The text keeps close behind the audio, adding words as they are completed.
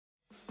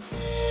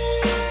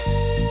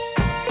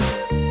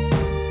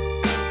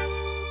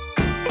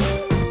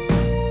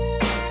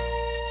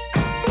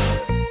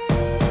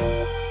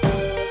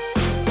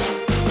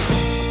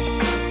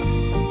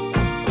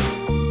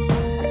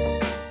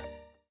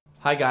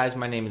Hi guys,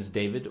 my name is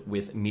David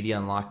with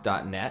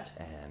MediaUnlock.net,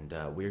 and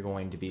we're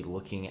going to be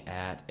looking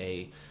at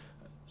a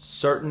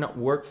certain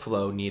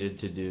workflow needed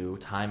to do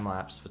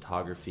time-lapse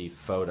photography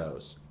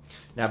photos.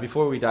 Now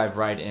before we dive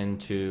right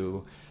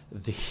into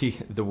the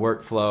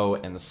workflow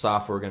and the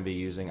software we're going to be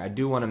using, I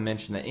do want to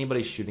mention that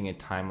anybody shooting a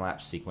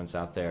time-lapse sequence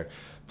out there,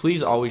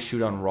 please always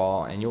shoot on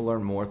RAW, and you'll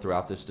learn more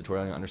throughout this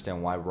tutorial and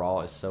understand why RAW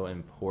is so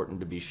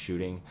important to be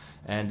shooting.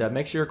 And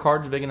make sure your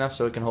card is big enough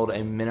so it can hold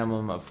a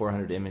minimum of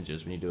 400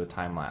 images when you do a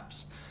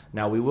time-lapse.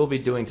 Now we will be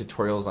doing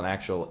tutorials on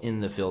actual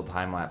in-the-field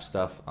time-lapse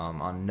stuff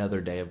on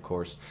another day, of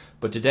course,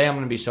 but today I'm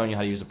going to be showing you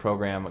how to use a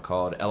program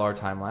called LR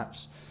Time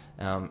Lapse.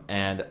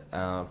 And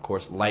of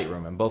course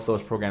Lightroom, and both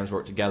those programs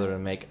work together to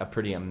make a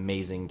pretty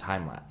amazing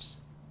time lapse.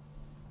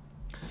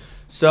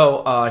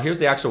 So here's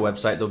the actual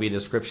website. There'll be a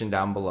description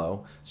down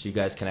below, so you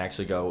guys can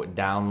actually go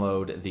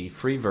download the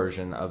free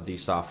version of the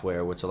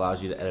software, which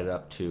allows you to edit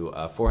up to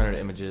 400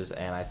 images,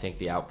 and I think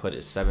the output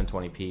is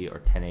 720p or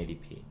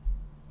 1080p.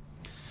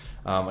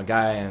 A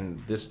guy and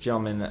this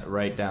gentleman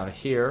right down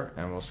here,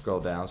 and we'll scroll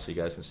down so you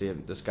guys can see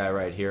him. This guy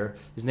right here,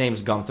 his name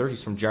is Gunther.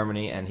 He's from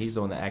Germany, and he's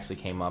the one that actually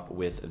came up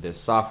with this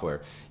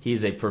software.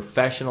 He's a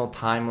professional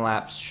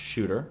time-lapse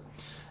shooter,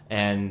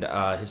 and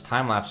his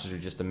time lapses are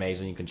just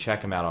amazing. You can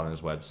check him out on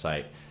his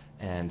website,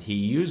 and he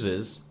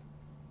uses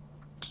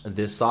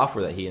this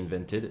software that he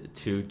invented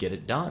to get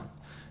it done.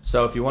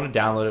 So if you want to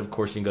download it, of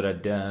course you can go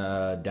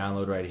to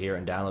download right here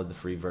and download the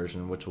free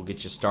version, which will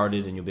get you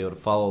started, and you'll be able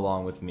to follow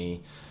along with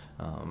me.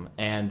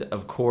 And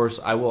of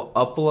course I will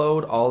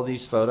upload all of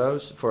these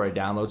photos for a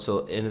download,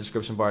 so in the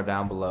description bar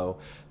down below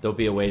there'll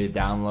be a way to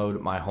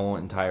download my whole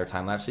entire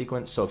time-lapse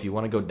sequence. So if you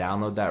want to go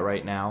download that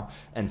right now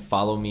and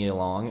follow me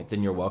along,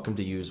 then you're welcome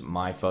to use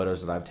my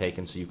photos that I've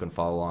taken so you can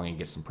follow along and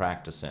get some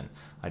practice in.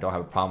 I don't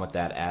have a problem with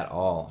that at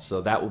all.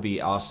 So that will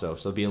be also,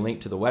 so there'll be a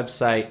link to the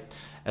website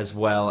as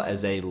well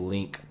as a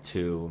link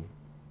to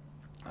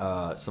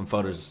some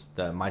photos,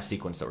 my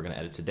sequence that we're going to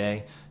edit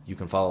today. You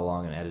can follow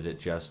along and edit it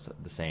just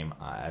the same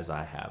as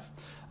I have.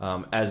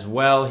 As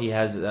well, he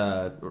has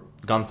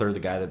Gunther, the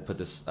guy that put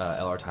this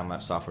LR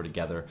time-lapse software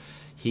together.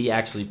 He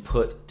actually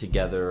put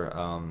together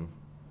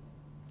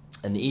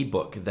an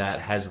ebook that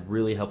has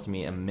really helped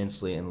me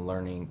immensely in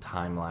learning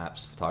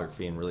time-lapse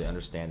photography and really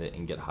understand it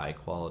and get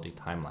high-quality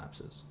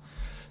time-lapses.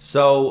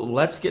 So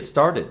let's get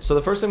started. So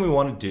the first thing we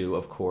want to do,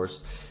 of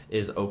course,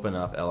 is open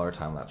up LR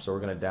time-lapse. So we're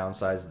going to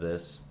downsize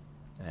this,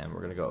 and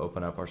we're going to go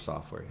open up our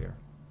software here.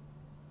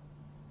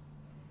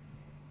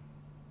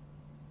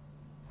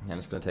 And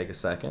it's going to take a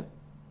second.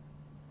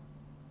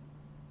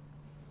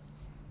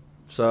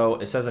 So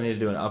it says I need to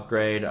do an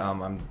upgrade.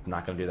 I'm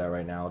not going to do that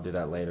right now. I'll do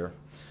that later.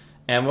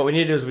 And what we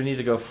need to do is we need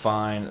to go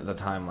find the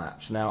time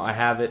lapse. Now I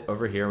have it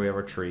over here. We have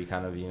our tree,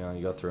 kind of, you know,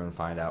 you go through and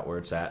find out where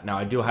it's at. Now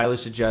I do highly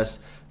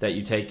suggest that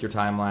you take your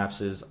time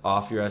lapses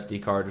off your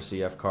SD card or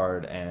CF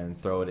card and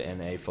throw it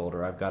in a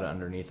folder. I've got it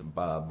underneath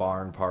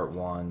Barn Part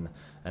 1,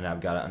 and I've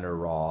got it under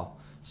Raw.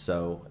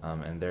 So,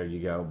 and there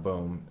you go,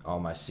 boom, all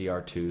my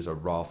CR2s or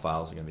RAW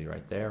files are going to be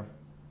right there.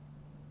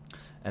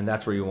 And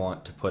that's where you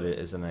want to put it,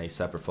 is in a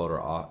separate folder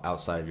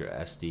outside of your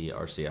SD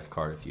or CF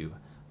card if you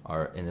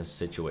are in a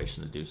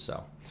situation to do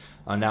so.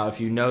 Now if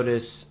you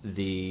notice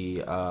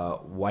the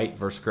white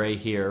versus gray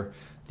here,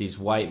 these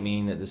white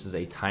mean that this is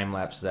a time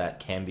lapse that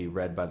can be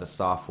read by the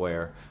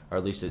software, or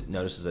at least it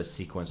notices a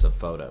sequence of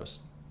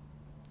photos.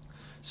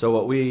 So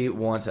what we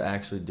want to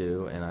actually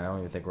do, and I don't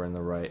even think we're in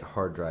the right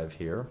hard drive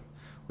here,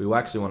 we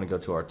actually want to go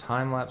to our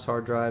time-lapse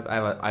hard drive.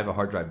 I have a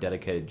hard drive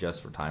dedicated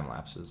just for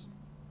time-lapses.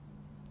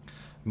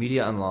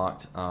 Media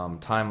unlocked,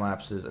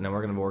 time-lapses, and then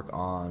we're going to work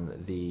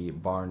on the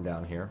barn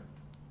down here.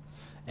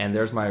 And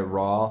there's my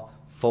raw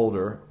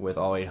folder with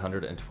all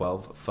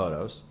 812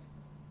 photos.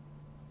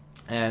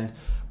 And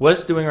what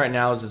it's doing right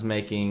now is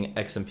making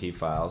XMP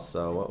files.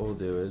 So what we'll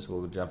do is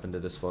we'll jump into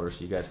this folder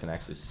so you guys can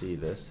actually see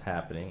this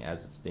happening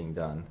as it's being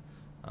done.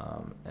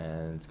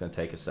 And it's going to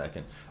take a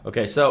second.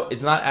 Okay, so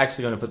it's not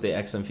actually going to put the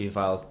XMP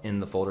files in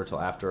the folder till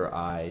after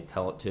I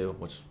tell it to,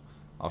 which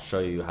I'll show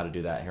you how to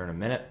do that here in a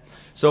minute.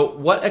 So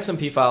what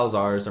XMP files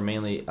are is they're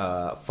mainly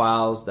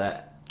files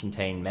that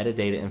contain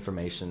metadata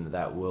information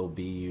that will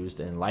be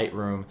used in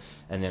Lightroom,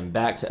 and then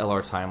back to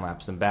LR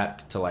Time-Lapse, and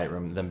back to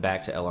Lightroom, then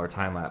back to LR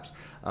Time-Lapse.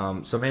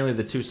 So mainly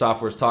the two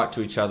softwares talk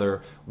to each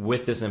other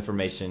with this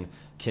information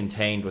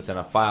contained within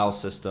a file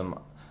system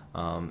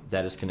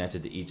that is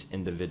connected to each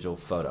individual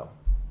photo.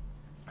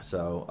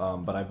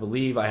 So, but I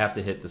believe I have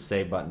to hit the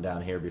save button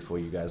down here before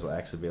you guys will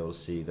actually be able to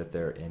see that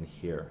they're in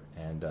here,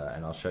 and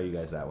I'll show you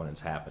guys that when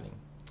it's happening.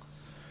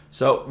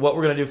 So what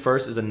we're going to do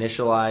first is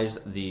initialize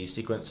the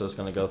sequence, so it's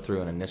going to go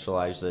through and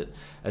initialize it,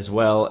 as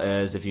well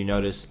as, if you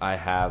notice, I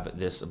have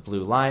this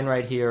blue line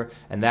right here,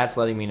 and that's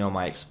letting me know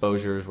my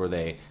exposures where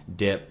they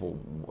dip.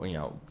 You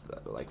know,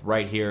 like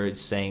right here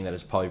it's saying that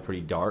it's probably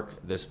pretty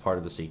dark, this part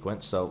of the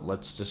sequence. So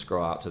let's just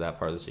scroll out to that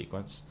part of the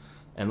sequence.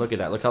 And look at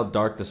that, look how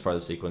dark this part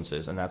of the sequence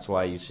is, and that's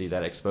why you see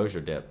that exposure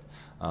dip.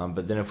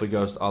 But then if we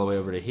go all the way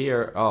over to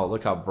here, oh,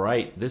 look how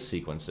bright this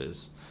sequence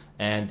is.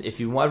 And if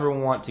you ever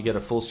want to get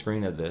a full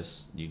screen of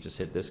this, you just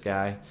hit this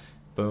guy,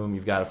 boom,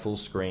 you've got a full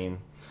screen,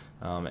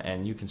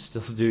 and you can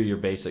still do your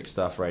basic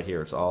stuff right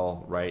here. It's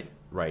all right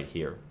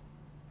here.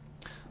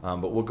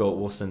 But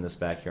we'll send this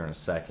back here in a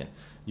second.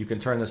 You can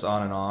turn this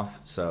on and off,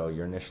 so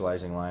your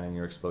initializing line and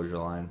your exposure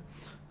line.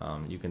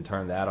 You can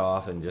turn that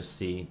off and just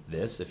see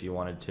this if you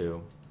wanted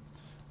to.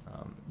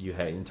 You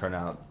can turn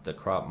out the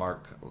crop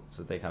mark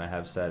that they kind of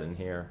have set in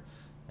here,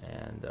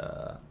 and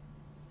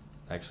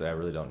actually I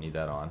really don't need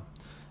that on.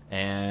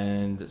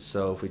 And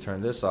so if we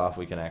turn this off,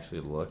 we can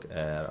actually look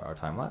at our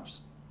time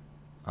lapse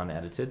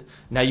unedited.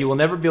 Now you will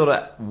never be able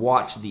to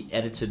watch the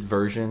edited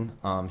version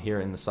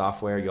here in the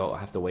software. You'll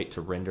have to wait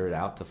to render it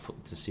out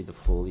to see the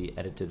fully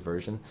edited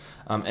version.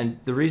 And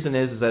the reason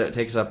is that it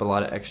takes up a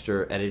lot of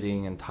extra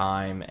editing and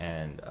time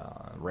and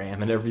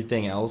RAM and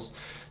everything else.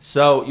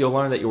 So you'll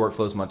learn that your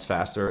workflow is much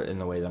faster in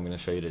the way that I'm going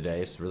to show you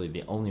today. It's really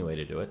the only way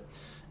to do it.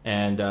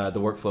 And the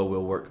workflow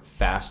will work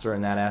faster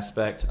in that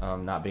aspect,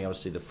 not being able to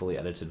see the fully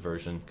edited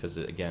version, because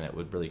again, it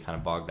would really kind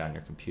of bog down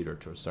your computer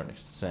to a certain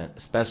extent,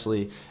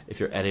 especially if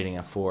you're editing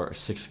a 4 or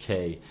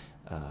 6K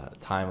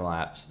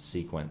time-lapse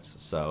sequence.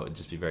 So it'd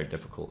just be very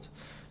difficult.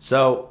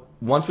 So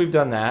once we've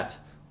done that,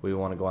 we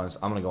want to go on.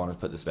 I'm going to go on and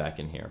put this back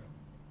in here.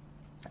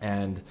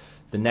 And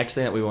the next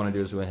thing that we want to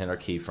do is we want to hit our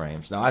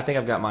keyframes. Now I think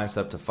I've got mine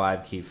set up to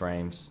 5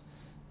 keyframes,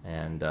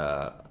 and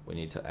we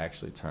need to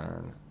actually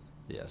turn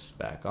this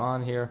back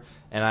on here.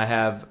 And I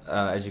have,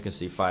 as you can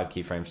see, 5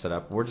 keyframes set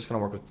up. We're just going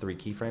to work with 3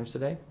 keyframes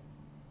today.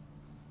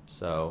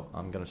 So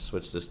I'm going to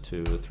switch this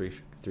to a 3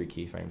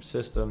 keyframe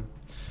system.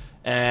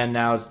 And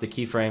now it's the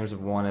keyframes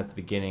of 1 at the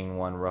beginning,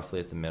 1 roughly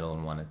at the middle,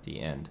 and 1 at the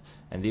end.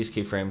 And these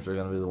keyframes are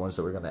going to be the ones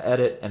that we're going to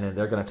edit, and then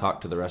they're going to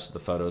talk to the rest of the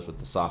photos with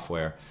the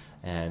software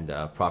and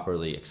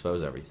properly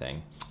expose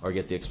everything, or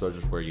get the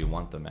exposures where you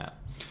want them at.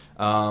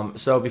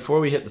 So before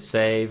we hit the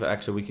save,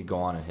 actually we could go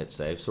on and hit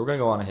save. So we're going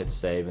to go on and hit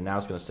save, and now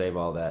it's going to save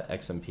all that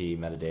XMP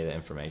metadata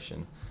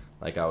information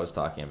like I was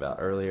talking about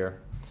earlier.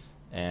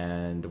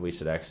 And we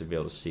should actually be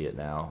able to see it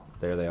now.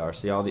 There they are.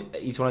 See,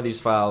 each one of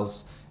these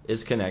files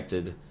is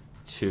connected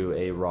to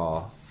a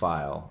raw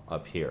file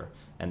up here,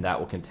 and that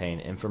will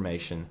contain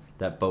information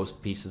that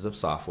both pieces of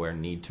software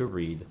need to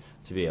read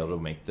to be able to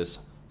make this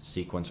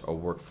sequence or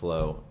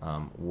workflow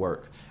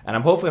work.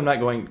 And hopefully I'm not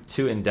going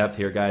too in depth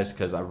here, guys,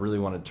 because I really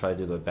want to try to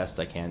do the best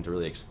I can to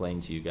really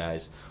explain to you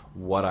guys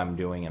what I'm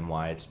doing and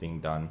why it's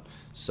being done,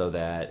 so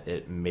that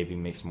it maybe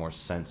makes more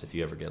sense if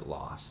you ever get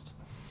lost.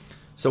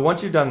 So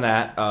once you've done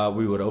that,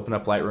 we would open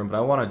up Lightroom, but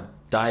I want to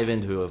dive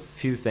into a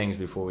few things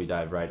before we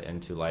dive right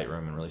into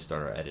Lightroom and really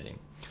start our editing.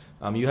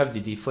 You have the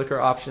de-flicker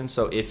option,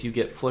 so if you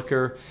get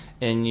flicker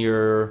in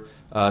your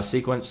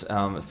sequence,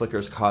 flicker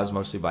is caused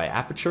mostly by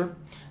aperture,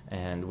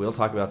 and we'll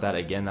talk about that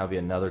again. That'll be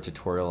another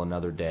tutorial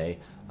another day.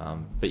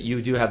 But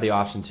you do have the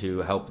option to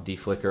help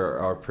de-flicker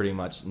or pretty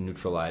much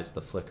neutralize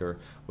the flicker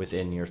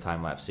within your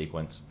time-lapse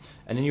sequence.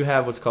 And then you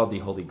have what's called the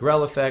Holy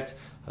Grail effect.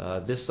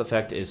 This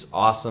effect is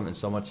awesome and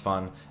so much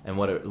fun, and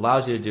what it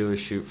allows you to do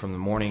is shoot from the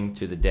morning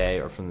to the day,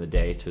 or from the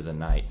day to the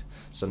night.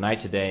 So night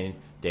to day,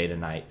 day to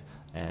night.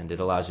 And it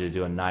allows you to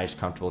do a nice,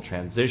 comfortable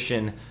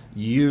transition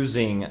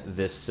using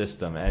this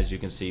system. As you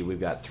can see, we've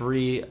got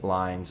 3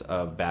 lines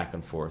of back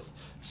and forth.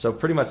 So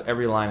pretty much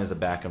every line is a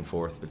back and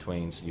forth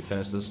between, so you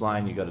finish this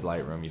line, you go to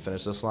Lightroom. You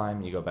finish this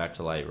line, you go back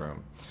to Lightroom.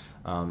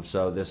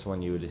 So this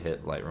one you would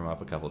hit Lightroom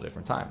up a couple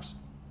different times.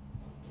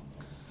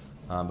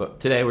 But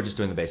today we're just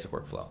doing the basic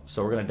workflow.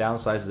 So we're going to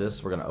downsize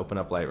this. We're going to open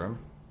up Lightroom.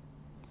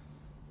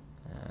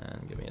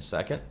 And give me a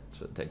second,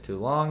 so it won't take too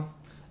long.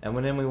 And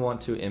then we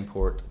want to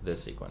import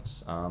this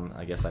sequence.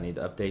 I guess I need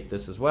to update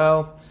this as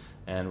well,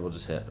 and we'll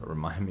just hit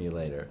remind me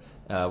later.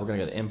 We're going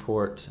to go to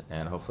import,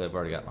 and hopefully I've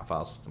already got my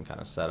file system kind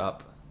of set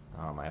up.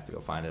 I have to go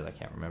find it. I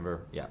can't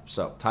remember. Yeah,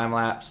 so time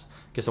lapse.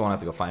 Guess I won't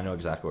have to go find. I know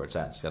exactly where it's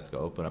at. Just have to go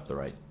open up the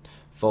right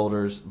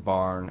folders,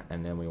 barn,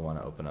 and then we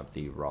want to open up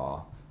the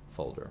raw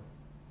folder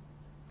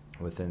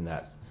within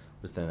that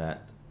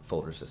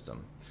folder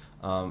system.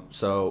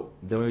 So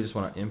then we just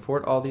want to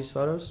import all these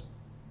photos.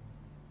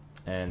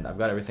 And I've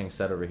got everything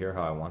set over here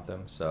how I want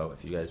them. So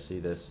if you guys see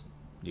this,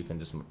 you can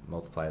just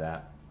multiply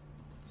that.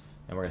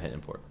 And we're going to hit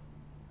import.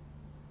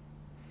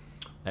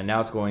 And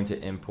now it's going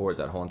to import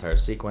that whole entire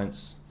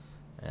sequence.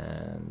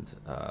 And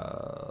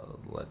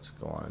let's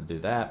go on and do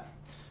that.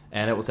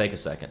 And it will take a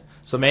second.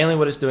 So mainly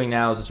what it's doing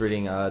now is it's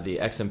reading the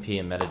XMP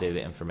and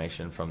metadata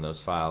information from those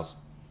files.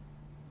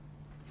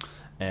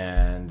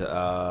 And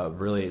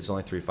really it's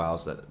only 3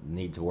 files that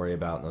need to worry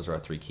about, and those are our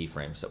 3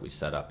 keyframes that we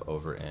set up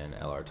over in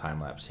LR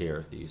Time Lapse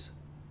here, these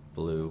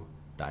blue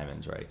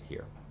diamonds right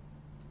here.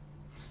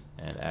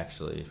 And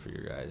actually for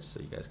you guys,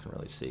 so you guys can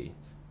really see,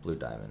 blue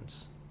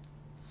diamonds.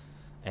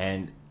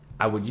 And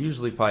I would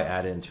usually probably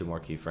add in 2 more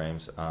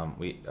keyframes,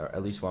 or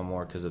at least 1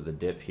 more because of the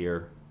dip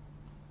here.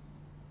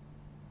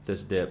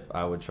 This dip,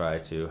 I would try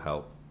to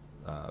help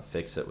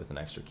fix it with an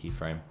extra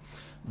keyframe.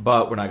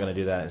 But we're not going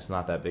to do that. It's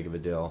not that big of a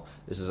deal.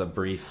 This is a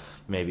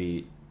brief,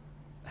 maybe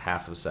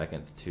half a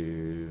second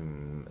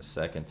to a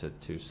second to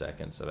 2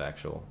 seconds of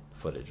actual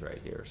footage right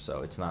here.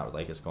 So it's not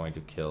like it's going to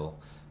kill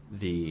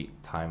the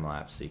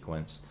time-lapse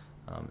sequence.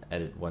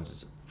 Once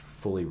it's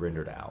fully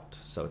rendered out,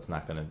 so it's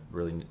not going to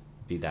really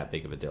be that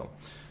big of a deal.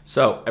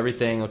 So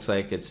everything looks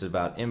like it's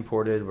about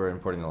imported. We're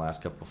importing the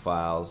last couple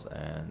files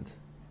and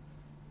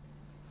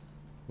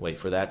wait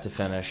for that to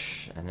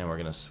finish, and then we're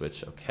going to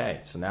switch.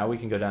 Okay, so now we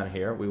can go down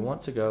here. We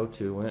want to go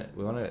to,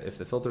 if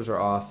the filters are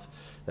off,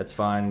 that's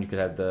fine. You could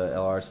have the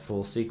LR's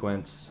full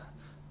sequence,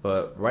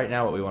 but right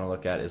now what we want to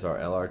look at is our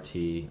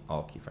LRT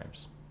all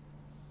keyframes.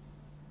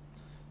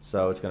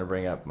 So it's going to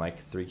bring up my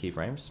 3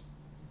 keyframes,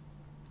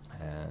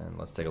 and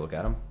let's take a look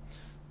at them.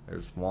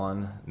 There's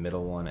one,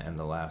 middle one, and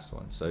the last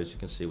one. So as you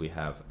can see, we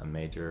have a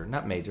major,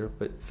 not major,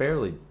 but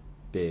fairly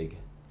big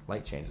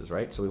light changes,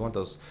 right? So we want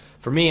those.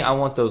 For me, I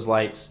want those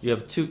lights. You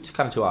have two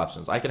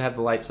options. I could have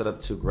the light set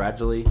up to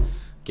gradually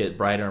get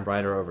brighter and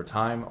brighter over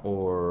time,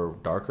 or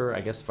darker,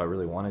 I guess, if I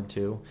really wanted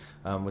to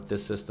with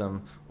this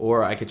system.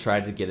 Or I could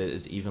try to get it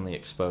as evenly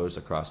exposed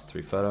across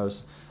 3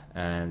 photos.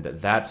 And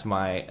that's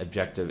my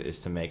objective, is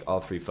to make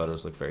all 3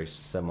 photos look very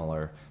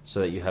similar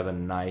so that you have a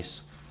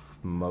nice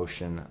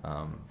motion,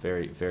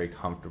 very, very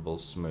comfortable,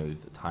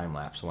 smooth time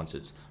lapse once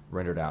it's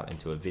rendered out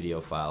into a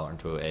video file or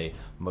into a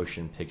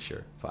motion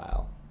picture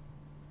file.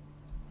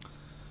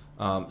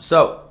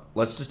 So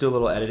let's just do a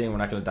little editing. We're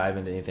not going to dive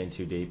into anything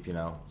too deep, you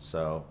know.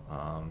 So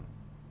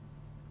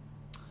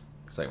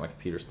looks like my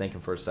computer's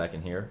thinking for a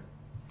second here.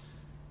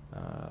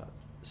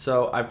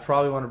 So I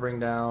probably want to bring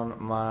down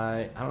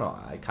my, I don't know,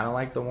 I kind of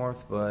like the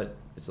warmth, but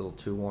it's a little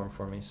too warm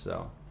for me.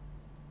 So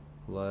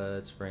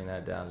let's bring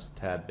that down just a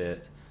tad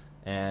bit.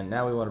 And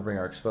now we want to bring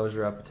our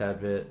exposure up a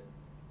tad bit,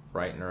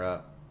 brighten her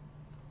up.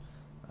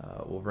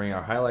 We'll bring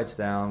our highlights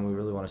down. We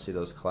really want to see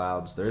those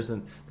clouds.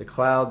 The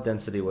cloud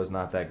density was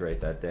not that great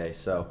that day,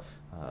 so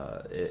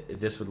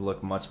this would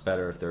look much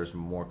better if there's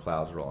more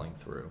clouds rolling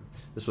through.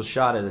 This was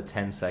shot at a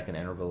 10-second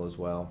interval as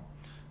well.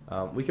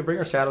 We can bring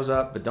our shadows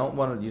up, but you don't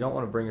want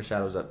to bring your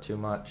shadows up too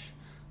much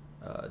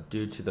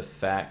due to the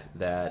fact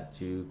that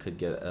you could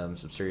get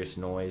some serious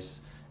noise.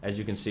 As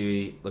you can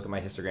see, look at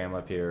my histogram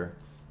up here.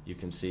 You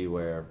can see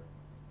where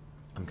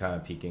I'm kind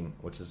of peaking,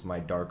 which is my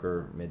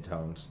darker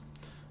midtones.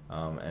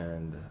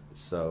 And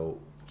so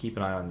keep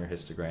an eye on your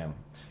histogram,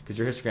 because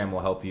your histogram will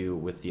help you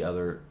with the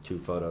other 2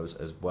 photos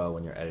as well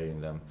when you're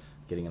editing them,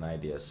 getting an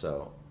idea.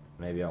 So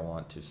maybe I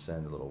want to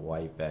send a little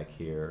white back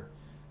here,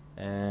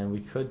 and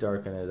we could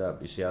darken it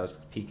up. You see how it's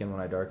peaking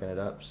when I darken it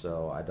up,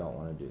 so I don't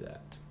want to do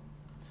that.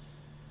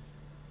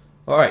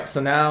 Alright,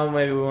 so now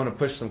maybe we want to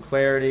push some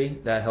clarity.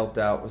 That helped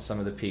out with some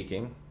of the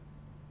peaking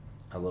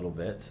a little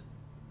bit.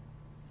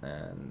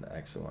 And I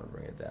actually want to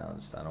bring it down.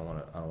 Just I don't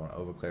want to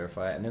over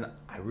clarify it. And then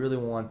I really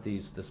want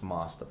this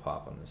moss to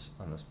pop on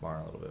this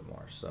barn a little bit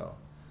more. So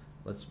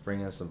let's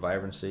bring in some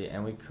vibrancy,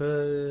 and we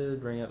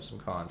could bring up some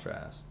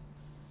contrast.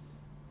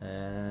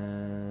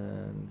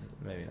 And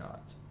maybe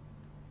not.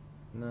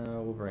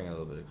 No, we'll bring a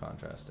little bit of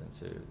contrast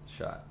into the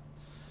shot.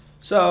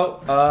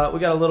 So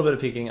we got a little bit of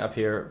peaking up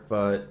here,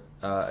 but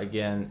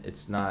again,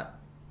 it's not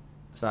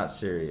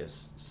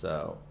serious.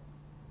 So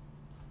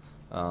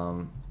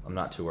I'm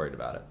not too worried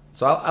about it.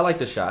 So I like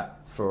this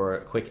shot for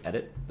a quick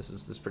edit. This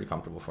is pretty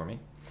comfortable for me.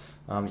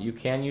 You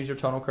can use your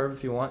tonal curve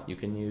if you want. You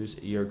can use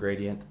your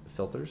gradient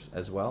filters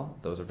as well.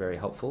 Those are very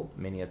helpful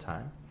many a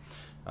time.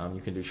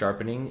 You can do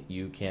sharpening.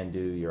 You can do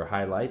your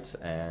highlights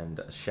and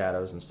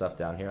shadows and stuff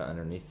down here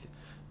underneath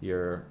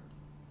your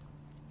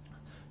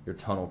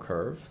tonal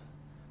curve.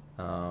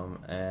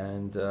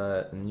 And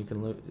you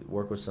can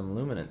work with some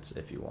luminance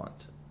if you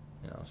want.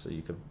 You know, so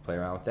you could play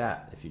around with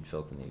that if you'd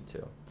feel the need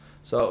to.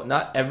 So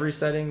not every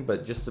setting,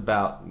 but just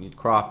about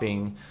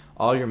cropping.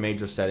 All your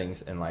major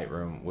settings in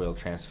Lightroom will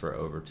transfer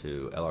over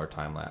to LR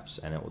Time Lapse,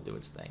 and it will do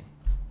its thing.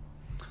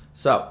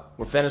 So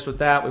we're finished with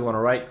that. We want to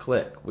right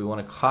click. We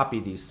want to copy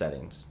these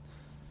settings.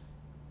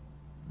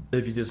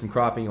 If you did some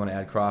cropping, you want to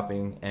add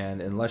cropping, and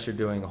unless you're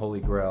doing Holy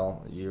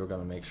Grail, you're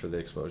going to make sure the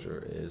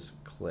exposure is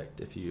clicked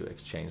if you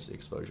exchange the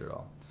exposure at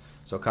all.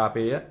 So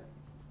copy it,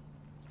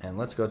 and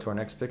let's go to our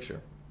next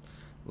picture.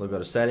 We'll go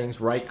to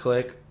settings, right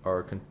click,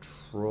 or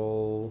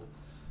control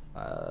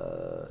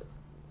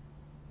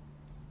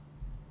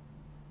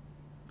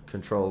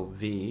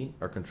V,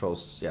 or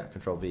control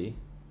V.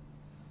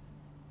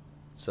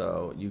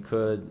 So you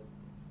could,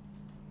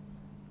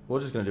 we're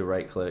just going to do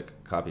right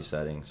click, copy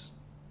settings,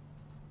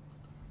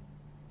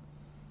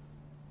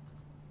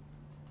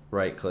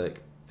 right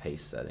click,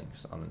 paste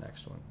settings on the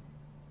next one.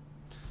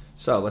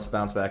 So let's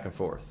bounce back and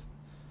forth.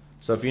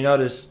 So if you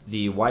notice,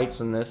 the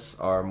whites in this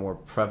are more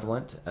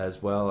prevalent,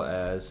 as well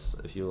as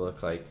if you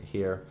look like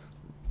here,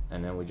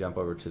 and then we jump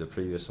over to the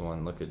previous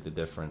one, look at the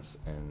difference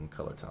in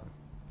color tone.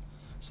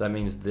 So that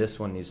means this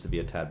one needs to be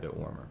a tad bit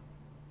warmer.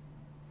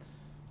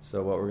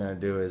 So what we're going to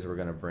do is we're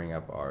going to bring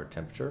up our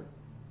temperature.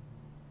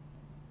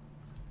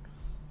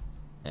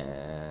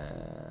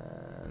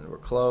 And we're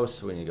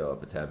close, we need to go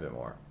up a tad bit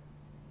more.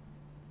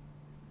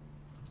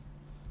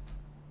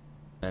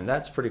 And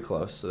that's pretty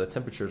close, so the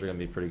temperatures are going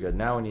to be pretty good.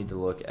 Now we need to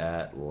look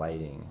at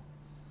lighting.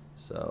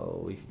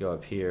 So we could go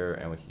up here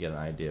and we could get an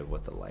idea of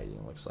what the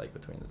lighting looks like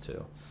between the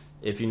two.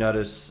 If you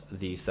notice,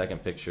 the second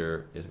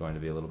picture is going to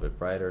be a little bit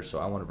brighter, so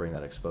I want to bring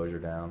that exposure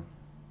down.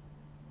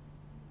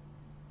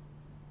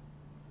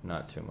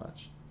 not too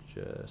much,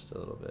 just a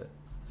little bit.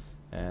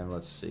 And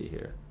let's see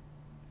here.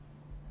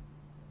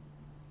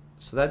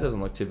 So that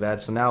doesn't look too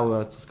bad. So now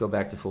let's go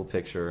back to full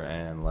picture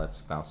and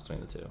let's bounce between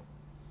the two.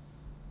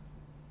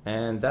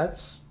 And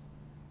that's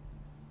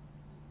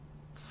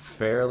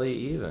fairly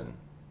even.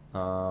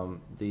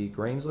 The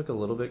greens look a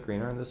little bit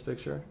greener in this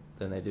picture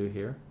than they do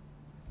here.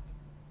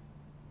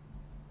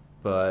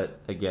 But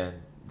again,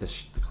 the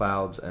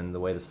clouds and the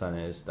way the sun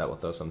is, that will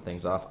throw some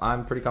things off.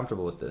 I'm pretty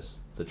comfortable with this,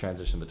 the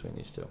transition between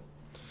these two.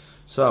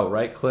 So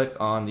right click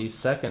on the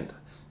second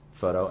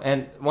photo.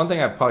 And one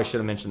thing I probably should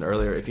have mentioned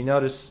earlier, if you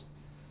notice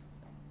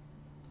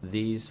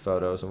these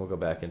photos, and we'll go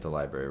back into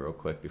library real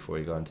quick before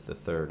we go into the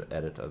third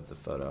edit of the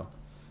photo.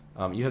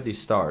 You have these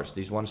stars.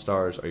 These 1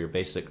 stars are your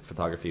basic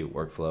photography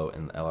workflow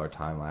in LR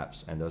Time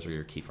Lapse, and those are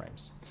your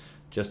keyframes.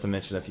 Just to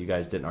mention, if you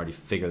guys didn't already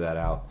figure that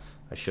out,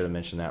 I should have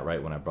mentioned that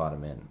right when I brought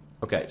them in.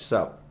 Okay,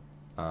 so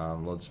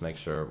we'll just make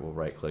sure, we'll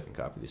right click and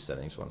copy these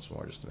settings once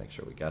more just to make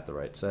sure we got the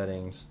right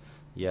settings.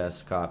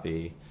 Yes,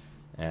 copy,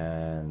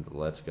 and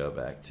let's go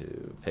back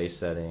to paste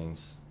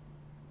settings.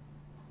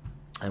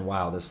 And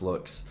wow, this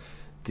looks,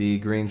 the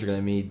greens are going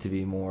to need to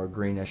be more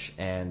greenish,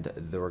 and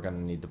then we're going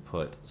to need to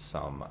put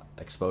some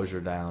exposure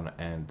down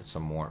and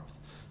some warmth.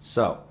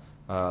 So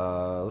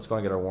let's go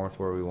and get our warmth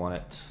where we want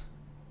it.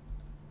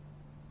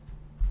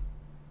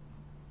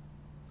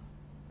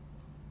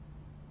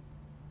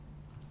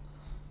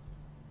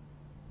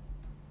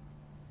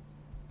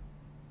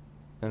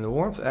 And the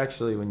warmth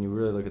actually, when you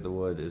really look at the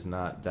wood, is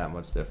not that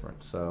much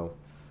different. So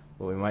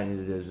what we might need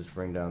to do is just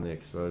bring down the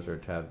exposure a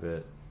tad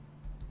bit.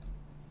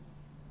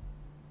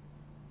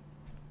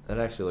 That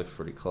actually looks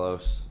pretty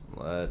close.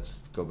 Let's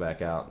go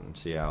back out and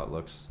see how it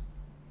looks.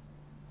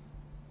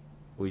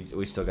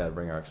 We still got to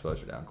bring our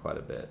exposure down quite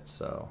a bit.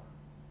 So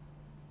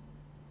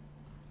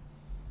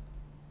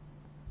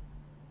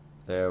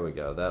there we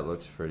go. That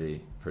looks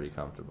pretty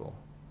comfortable.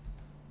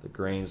 The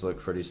greens look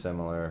pretty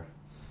similar.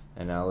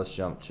 And now let's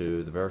jump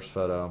to the first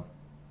photo.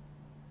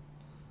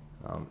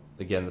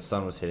 Again, the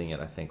sun was hitting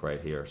it, I think,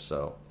 right here.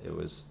 So it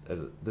was,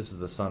 this is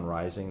the sun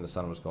rising. The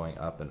sun was going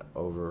up and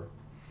over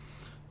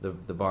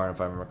the barn,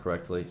 if I remember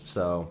correctly.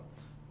 So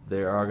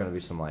there are going to be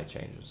some light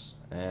changes.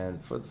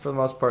 And for the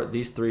most part,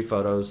 these 3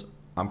 photos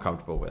I'm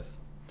comfortable with.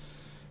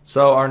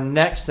 So our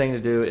next thing to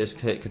do is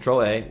hit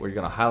Control A, where you're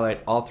going to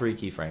highlight all 3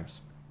 keyframes.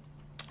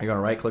 You're going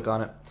to right click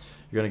on it.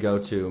 You're going to go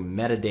to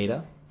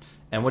metadata.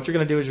 And what you're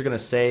going to do is you're going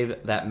to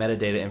save that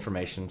metadata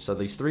information. So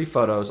these 3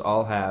 photos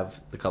all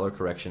have the color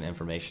correction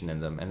information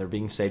in them, and they're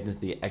being saved into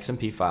the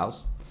XMP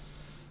files,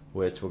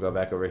 which we'll go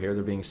back over here.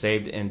 They're being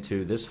saved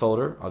into this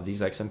folder of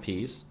these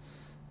XMPs,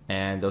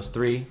 and those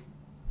 3.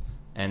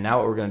 And now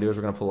what we're going to do is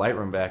we're going to pull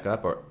Lightroom back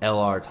up, or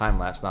LR Time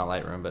Lapse, not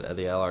Lightroom, but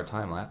the LR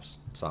Time Lapse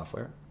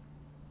software.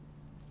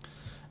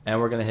 And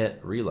we're going to hit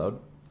reload,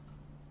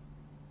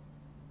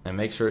 and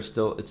make sure it's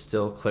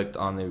still clicked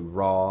on the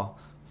raw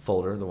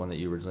folder, the one that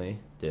you originally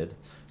did.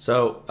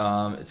 So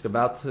it's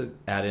about to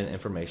add in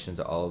information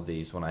to all of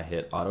these. When I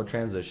hit auto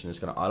transition, it's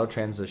going to auto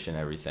transition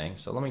everything.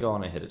 So let me go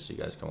on and hit it so you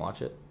guys can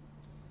watch it.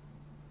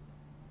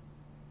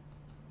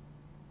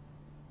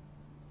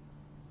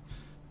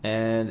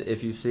 And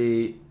if you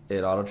see,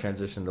 it auto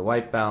transitioned the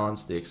white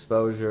balance, the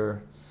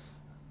exposure,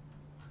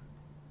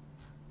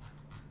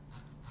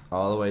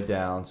 all the way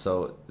down.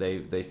 So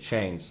they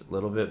changed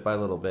little bit by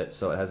little bit,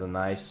 so it has a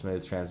nice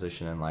smooth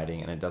transition in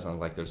lighting, and it doesn't look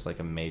like there's like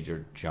a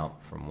major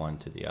jump from one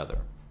to the other.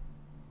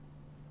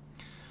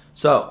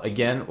 So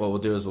again, what we'll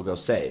do is we'll go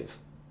save,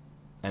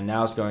 and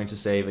now it's going to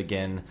save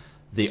again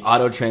the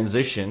auto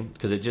transition,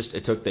 because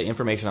it took the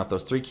information off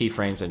those 3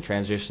 keyframes and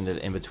transitioned it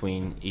in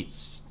between each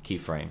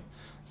keyframe,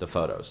 the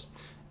photos,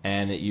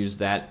 and it used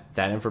that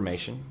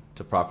information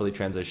to properly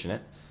transition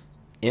it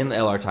in the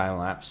LR Time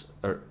Lapse,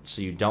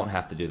 so you don't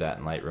have to do that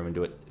in Lightroom and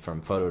do it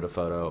from photo to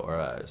photo, or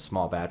a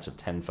small batch of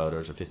 10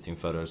 photos or 15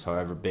 photos,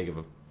 however big of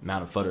a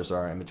amount of photos there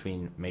are in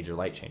between major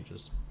light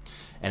changes.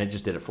 And it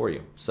just did it for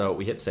you. So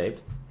we hit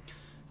saved,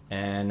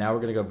 and now we're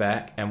going to go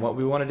back, and what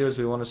we want to do is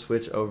we want to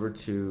switch over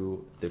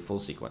to the full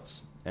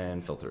sequence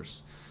and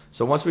filters.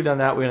 So once we've done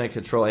that, we're going to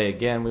Control A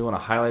again. We want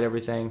to highlight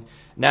everything.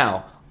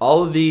 Now,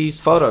 all of these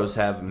photos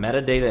have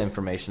metadata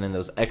information in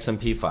those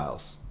XMP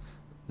files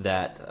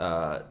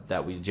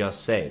that we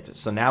just saved.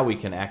 So now we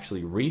can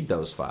actually read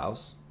those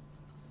files,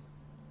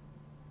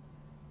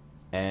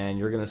 and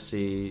you're going to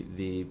see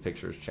the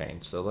pictures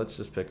change. So let's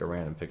just pick a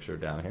random picture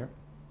down here.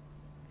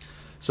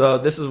 So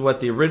this is what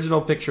the original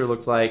picture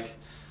looked like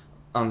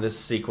on this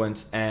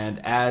sequence,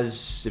 and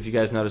if you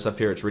guys notice up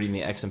here, it's reading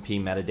the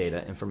XMP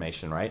metadata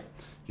information, right?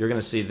 You're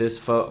going to see this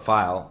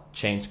file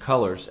change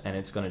colors, and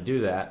it's going to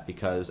do that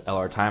because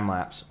LR Time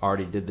Lapse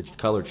already did the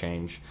color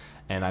change,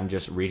 and I'm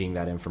just reading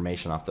that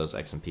information off those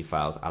XMP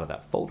files out of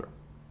that folder.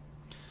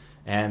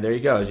 And there you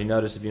go. As you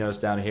notice, if you notice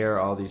down here,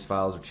 all these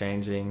files are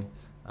changing.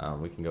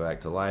 We can go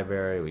back to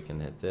library, we can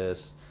hit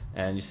this,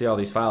 and you see all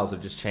these files are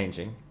just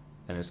changing,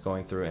 and it's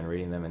going through and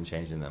reading them and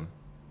changing them.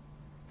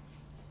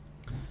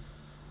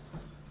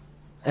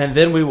 And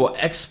then we will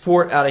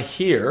export out of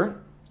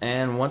here,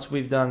 And once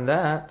we've done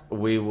that,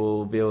 we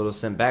will be able to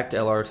send back to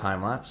LR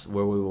TimeLapse,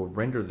 where we will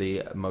render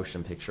the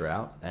motion picture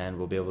out, and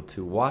we'll be able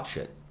to watch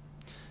it.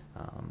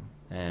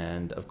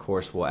 And of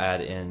course, we'll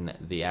add in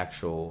the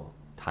actual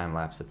time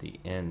lapse at the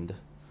end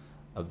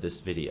of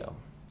this video.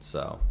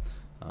 So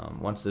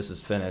once this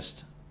is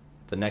finished,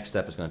 the next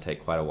step is going to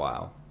take quite a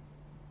while.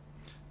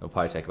 It'll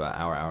probably take about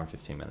an hour, hour and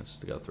 15 minutes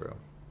to go through.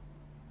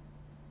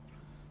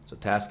 So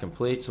task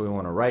complete. So we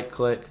want to right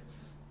click,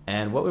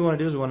 and what we want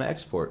to do is we want to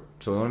export.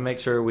 So we want to make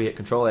sure we hit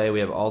Control A, we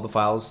have all the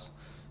files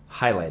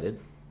highlighted.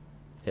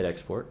 Hit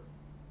export.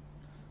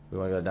 We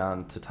want to go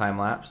down to time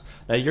lapse.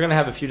 Now you're going to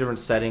have a few different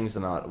settings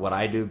than what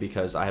I do,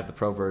 because I have the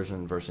pro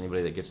version versus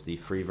anybody that gets the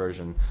free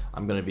version.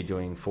 I'm going to be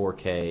doing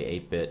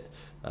 4K 8-bit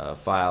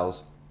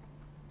files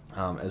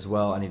as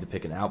well. I need to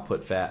pick an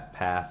output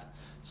path,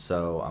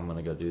 so I'm going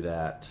to go do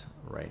that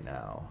right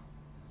now.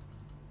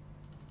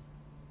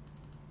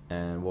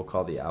 And we'll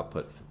call the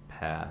output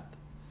path,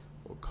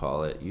 we'll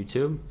call it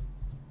YouTube,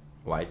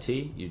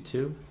 YT,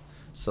 YouTube,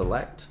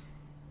 select,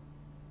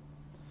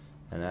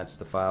 and that's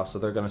the file. So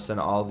they're going to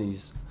send all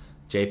these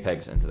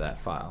JPEGs into that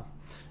file.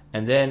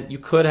 And then you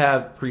could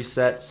have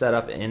presets set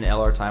up in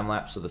LR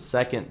TimeLapse, so the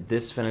second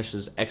this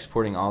finishes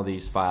exporting all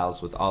these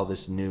files with all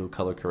this new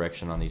color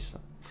correction on these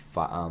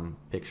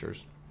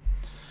pictures,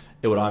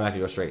 it would automatically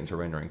go straight into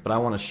rendering. But I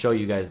want to show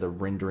you guys the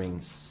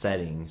rendering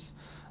settings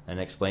and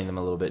explain them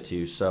a little bit to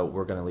you, so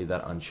we're going to leave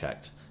that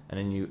unchecked. And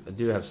then you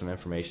do have some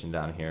information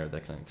down here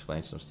that can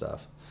explain some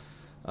stuff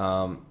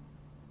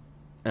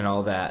and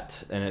all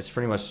that, and it's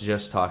pretty much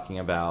just talking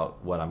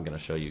about what I'm going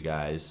to show you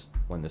guys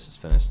when this is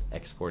finished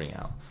exporting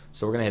out.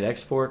 So we're going to hit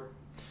export,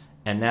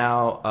 and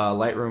now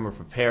Lightroom will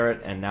prepare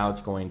it, and now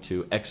it's going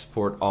to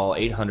export all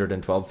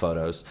 812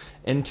 photos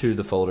into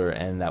the folder,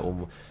 and that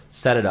will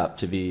set it up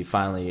to be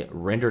finally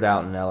rendered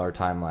out in LR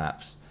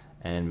TimeLapse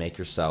and make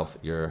yourself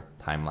your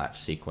time-lapse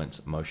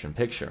sequence motion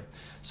picture.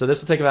 So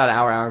this will take about an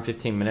hour, hour and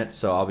 15 minutes,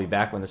 so I'll be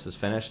back when this is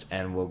finished,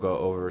 and we'll go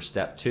over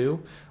step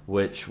 2,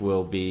 which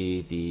will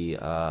be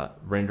the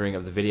rendering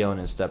of the video, and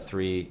in step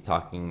 3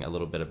 talking a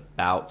little bit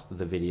about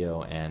the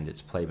video and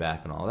its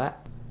playback and all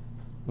that.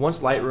 Once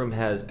Lightroom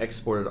has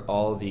exported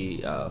all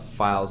the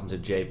files into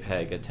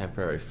JPEG, a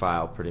temporary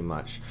file pretty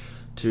much,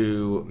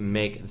 to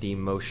make the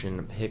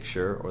motion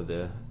picture or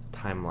the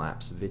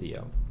time-lapse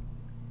video,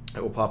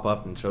 it will pop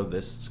up and show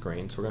this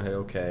screen. So we're going to hit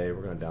OK,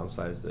 we're going to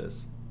downsize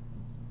this,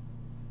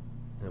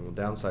 and we'll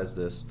downsize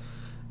this,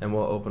 and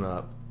we'll open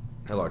up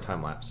LR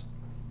TimeLapse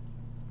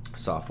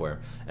software,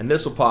 and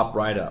this will pop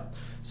right up.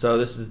 So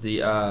this is the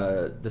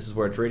this is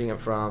where it's reading it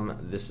from.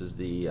 This is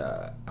the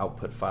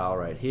output file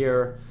right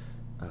here.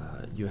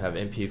 You have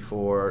MP4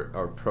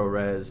 or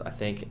ProRes. I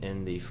think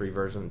in the free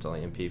version it's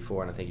only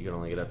MP4, and I think you can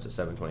only get up to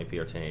 720p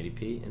or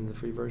 1080p in the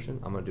free version.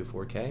 I'm going to do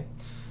 4K,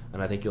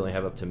 and I think you only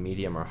have up to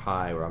medium or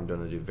high, where I'm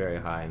going to do very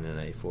high and in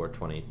a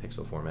 420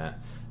 pixel format.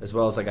 As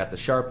well as I got the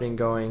sharpening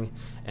going,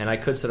 and I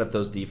could set up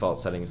those default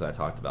settings that I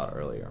talked about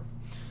earlier.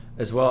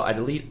 As well, I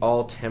delete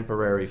all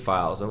temporary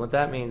files, and what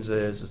that means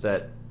is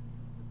that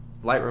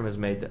Lightroom has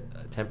made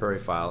temporary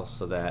files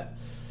so that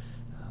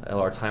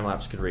LR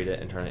TimeLapse could read it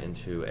and turn it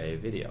into a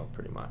video,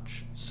 pretty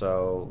much.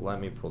 So let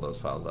me pull those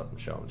files up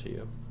and show them to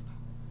you.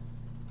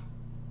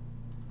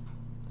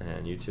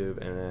 And YouTube,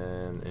 and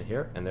then in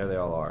here, and there they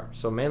all are.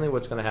 So mainly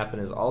what's going to happen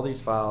is all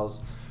these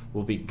files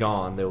will be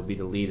gone, they will be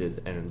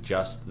deleted, and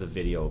just the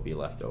video will be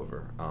left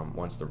over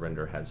once the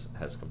render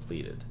has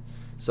completed.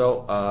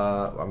 So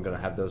I'm going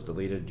to have those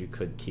deleted. You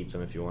could keep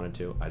them if you wanted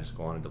to. I just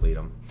go on and delete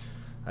them.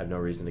 I have no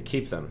reason to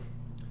keep them.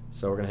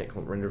 So we're going to hit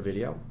render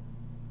video.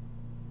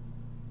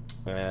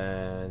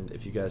 And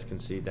if you guys can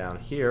see down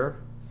here,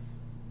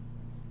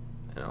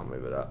 and I'll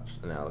move it up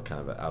so now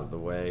kind of out of the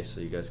way so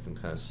you guys can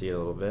kind of see it a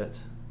little bit.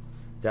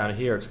 Down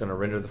here it's going to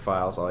render the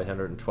files, all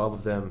 812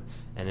 of them,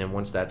 and then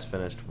once that's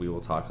finished we will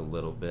talk a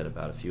little bit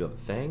about a few other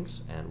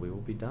things, and we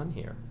will be done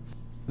here.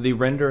 The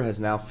render has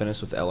now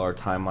finished with LR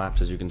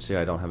TimeLapse. As you can see,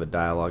 I don't have a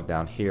dialog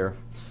down here.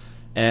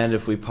 And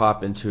if we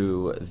pop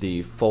into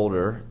the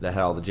folder that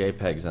had all the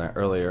JPEGs in it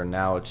earlier,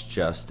 now it's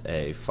just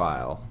a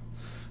file.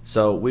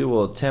 So we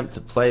will attempt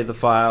to play the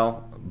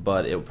file,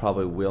 but it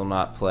probably will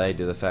not play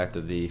due to the fact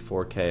of the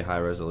 4K high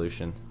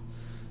resolution.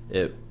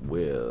 It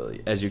will,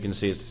 as you can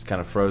see, it's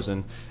kind of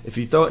frozen. If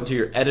you throw it into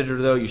your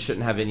editor though, you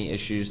shouldn't have any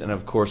issues, and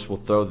of course we'll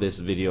throw this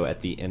video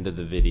at the end of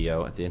the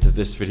video. At the end of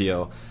this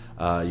video,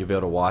 you'll be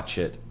able to watch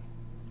it.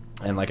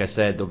 And like I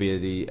said, there'll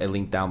be a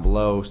link down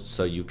below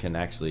so you can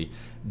actually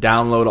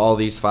download all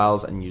these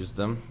files and use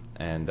them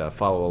and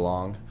follow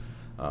along.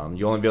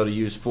 You'll only be able to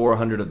use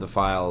 400 of the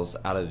files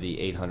out of the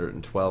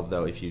 812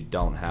 though if you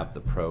don't have the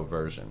pro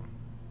version.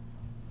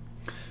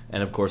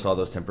 And of course all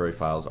those temporary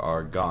files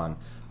are gone.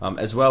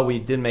 As well, we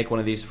did make one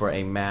of these for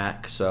a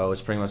Mac, so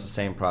it's pretty much the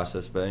same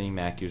process, but any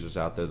Mac users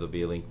out there, there'll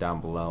be a link down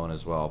below, and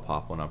as well I'll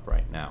pop one up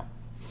right now.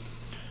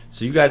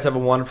 So you guys have a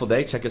wonderful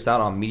day. Check us out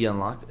on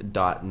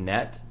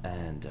MediaUnlocked.net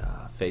and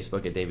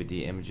Facebook at David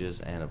D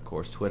Images, and of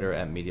course Twitter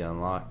at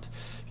MediaUnlocked.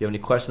 If you have any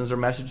questions or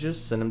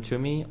messages, send them to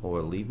me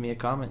or leave me a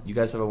comment. You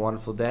guys have a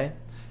wonderful day,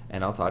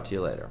 and I'll talk to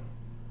you later.